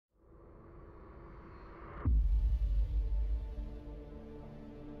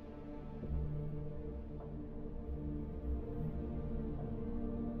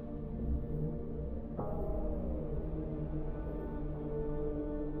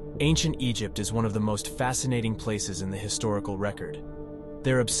Ancient Egypt is one of the most fascinating places in the historical record.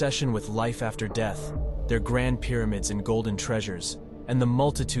 Their obsession with life after death, their grand pyramids and golden treasures, and the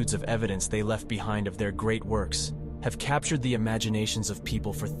multitudes of evidence they left behind of their great works have captured the imaginations of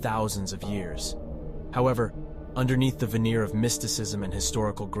people for thousands of years. However, underneath the veneer of mysticism and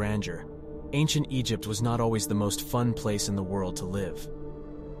historical grandeur, ancient Egypt was not always the most fun place in the world to live.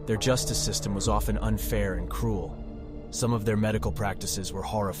 Their justice system was often unfair and cruel. Some of their medical practices were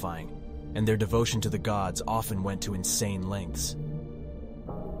horrifying, and their devotion to the gods often went to insane lengths.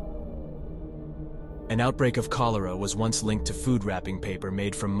 An outbreak of cholera was once linked to food wrapping paper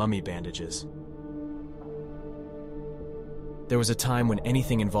made from mummy bandages. There was a time when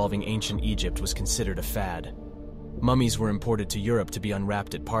anything involving ancient Egypt was considered a fad. Mummies were imported to Europe to be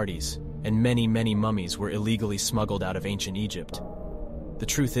unwrapped at parties, and many mummies were illegally smuggled out of ancient Egypt. The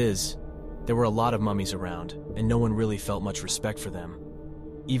truth is, there were a lot of mummies around, and no one really felt much respect for them.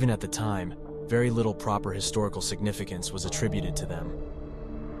 Even at the time, very little proper historical significance was attributed to them.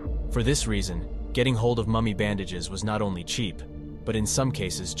 For this reason, getting hold of mummy bandages was not only cheap, but in some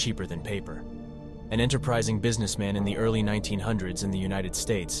cases cheaper than paper. An enterprising businessman in the early 1900s in the United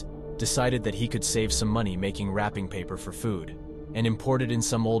States decided that he could save some money making wrapping paper for food, and imported in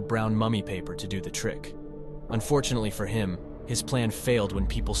some old brown mummy paper to do the trick. Unfortunately for him, his plan failed when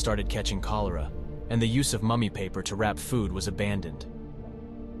people started catching cholera, and the use of mummy paper to wrap food was abandoned.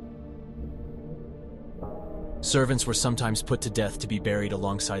 Servants were sometimes put to death to be buried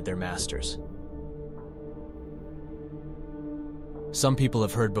alongside their masters. Some people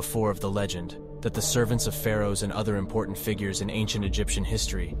have heard before of the legend that the servants of pharaohs and other important figures in ancient Egyptian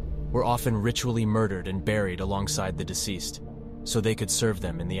history were often ritually murdered and buried alongside the deceased, so they could serve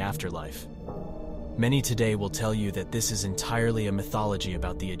them in the afterlife. Many today will tell you that this is entirely a mythology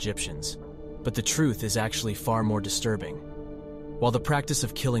about the Egyptians, but the truth is actually far more disturbing. While the practice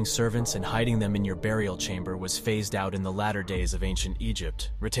of killing servants and hiding them in your burial chamber was phased out in the latter days of ancient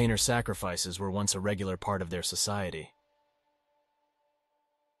Egypt, retainer sacrifices were once a regular part of their society.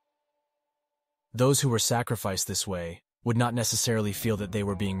 Those who were sacrificed this way would not necessarily feel that they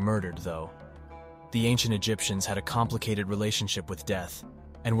were being murdered, though. The ancient Egyptians had a complicated relationship with death,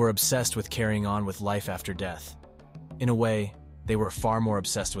 and were obsessed with carrying on with life after death. In a way, they were far more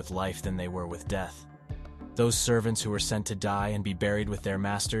obsessed with life than they were with death. Those servants who were sent to die and be buried with their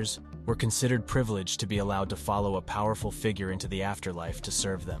masters were considered privileged to be allowed to follow a powerful figure into the afterlife to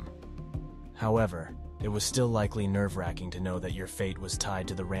serve them. However, it was still likely nerve-wracking to know that your fate was tied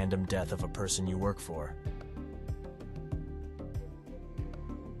to the random death of a person you work for.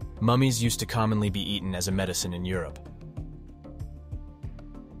 Mummies used to commonly be eaten as a medicine in Europe.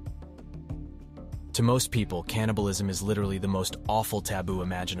 To most people, cannibalism is literally the most awful taboo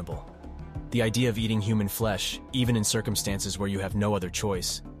imaginable. The idea of eating human flesh, even in circumstances where you have no other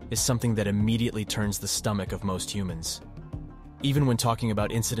choice, is something that immediately turns the stomach of most humans. Even when talking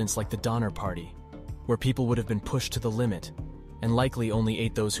about incidents like the Donner Party, where people would have been pushed to the limit, and likely only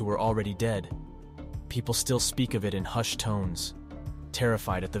ate those who were already dead, people still speak of it in hushed tones,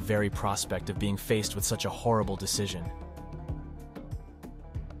 terrified at the very prospect of being faced with such a horrible decision.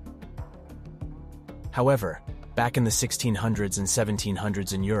 However, back in the 1600s and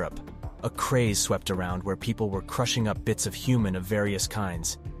 1700s in Europe, a craze swept around where people were crushing up bits of human of various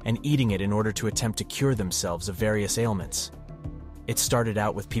kinds and eating it in order to attempt to cure themselves of various ailments. It started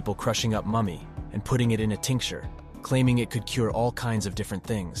out with people crushing up mummy and putting it in a tincture, claiming it could cure all kinds of different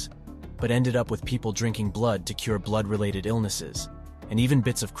things, but ended up with people drinking blood to cure blood-related illnesses, and even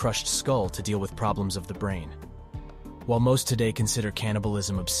bits of crushed skull to deal with problems of the brain. While most today consider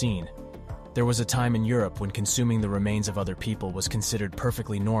cannibalism obscene, there was a time in Europe when consuming the remains of other people was considered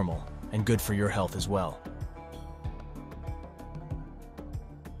perfectly normal and good for your health as well.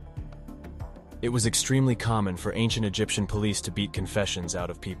 It was extremely common for ancient Egyptian police to beat confessions out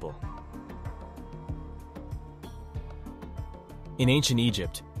of people. In ancient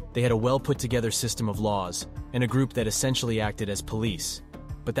Egypt, they had a well-put-together system of laws and a group that essentially acted as police,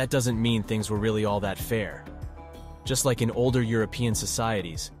 but that doesn't mean things were really all that fair. Just like in older European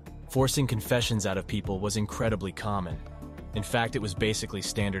societies, forcing confessions out of people was incredibly common. In fact, it was basically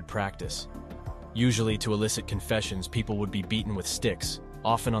standard practice. Usually, to elicit confessions, people would be beaten with sticks,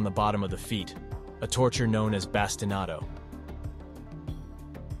 often on the bottom of the feet, a torture known as bastinado.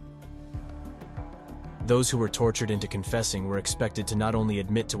 Those who were tortured into confessing were expected to not only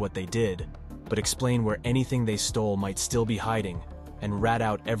admit to what they did, but explain where anything they stole might still be hiding, and rat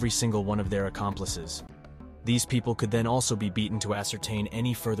out every single one of their accomplices. These people could then also be beaten to ascertain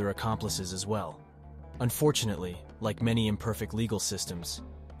any further accomplices as well. Unfortunately, like many imperfect legal systems,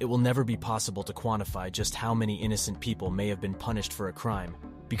 it will never be possible to quantify just how many innocent people may have been punished for a crime,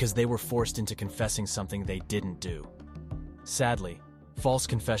 because they were forced into confessing something they didn't do. Sadly, false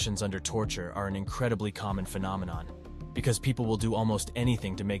confessions under torture are an incredibly common phenomenon, because people will do almost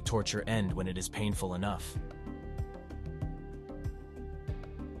anything to make torture end when it is painful enough.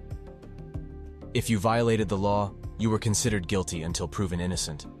 If you violated the law, you were considered guilty until proven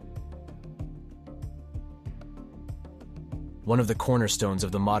innocent. One of the cornerstones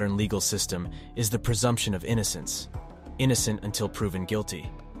of the modern legal system is the presumption of innocence, innocent until proven guilty.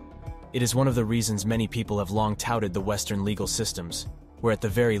 It is one of the reasons many people have long touted the Western legal systems, where at the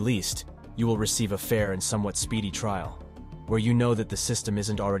very least, you will receive a fair and somewhat speedy trial, where you know that the system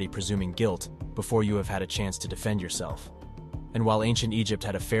isn't already presuming guilt before you have had a chance to defend yourself. And while ancient Egypt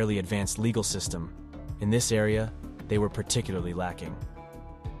had a fairly advanced legal system, in this area, they were particularly lacking.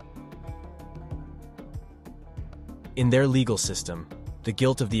 In their legal system, the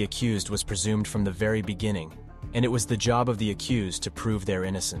guilt of the accused was presumed from the very beginning, and it was the job of the accused to prove their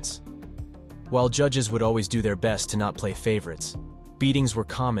innocence. While judges would always do their best to not play favorites, beatings were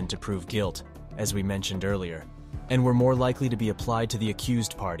common to prove guilt, as we mentioned earlier, and were more likely to be applied to the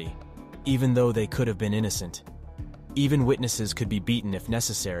accused party, even though they could have been innocent. Even witnesses could be beaten if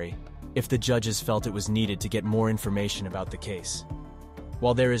necessary, if the judges felt it was needed to get more information about the case.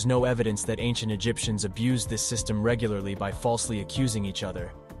 While there is no evidence that ancient Egyptians abused this system regularly by falsely accusing each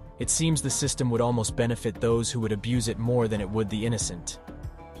other, it seems the system would almost benefit those who would abuse it more than it would the innocent.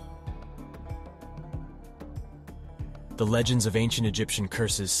 The legends of ancient Egyptian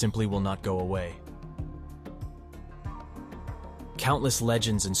curses simply will not go away. Countless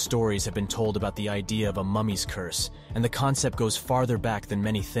legends and stories have been told about the idea of a mummy's curse, and the concept goes farther back than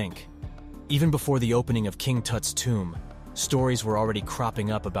many think. Even before the opening of King Tut's tomb, stories were already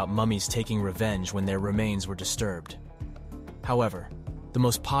cropping up about mummies taking revenge when their remains were disturbed. However, the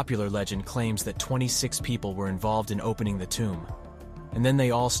most popular legend claims that 26 people were involved in opening the tomb, and then they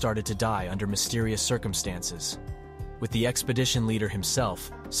all started to die under mysterious circumstances, with the expedition leader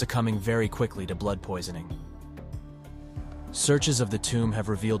himself succumbing very quickly to blood poisoning. Searches of the tomb have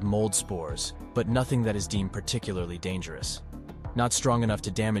revealed mold spores, but nothing that is deemed particularly dangerous. Not strong enough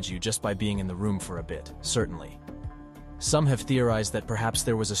to damage you just by being in the room for a bit, certainly. Some have theorized that perhaps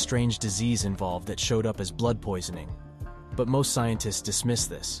there was a strange disease involved that showed up as blood poisoning, but most scientists dismiss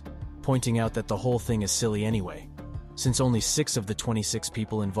this, pointing out that the whole thing is silly anyway, since only 6 of the 26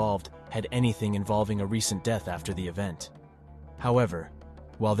 people involved had anything involving a recent death after the event. However,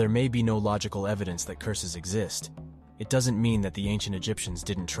 while there may be no logical evidence that curses exist, it doesn't mean that the ancient Egyptians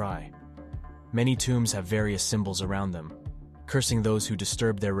didn't try. Many tombs have various symbols around them, cursing those who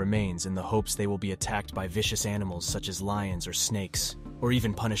disturb their remains in the hopes they will be attacked by vicious animals such as lions or snakes, or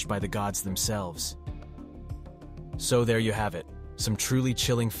even punished by the gods themselves. So there you have it, some truly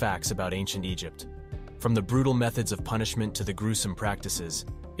chilling facts about ancient Egypt. From the brutal methods of punishment to the gruesome practices,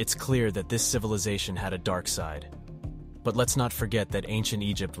 it's clear that this civilization had a dark side. But let's not forget that ancient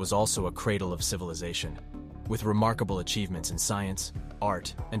Egypt was also a cradle of civilization, with remarkable achievements in science,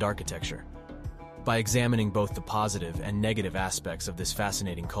 art, and architecture. By examining both the positive and negative aspects of this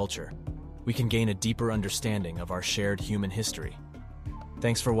fascinating culture, we can gain a deeper understanding of our shared human history.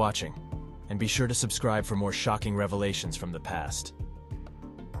 Thanks for watching, and be sure to subscribe for more shocking revelations from the past.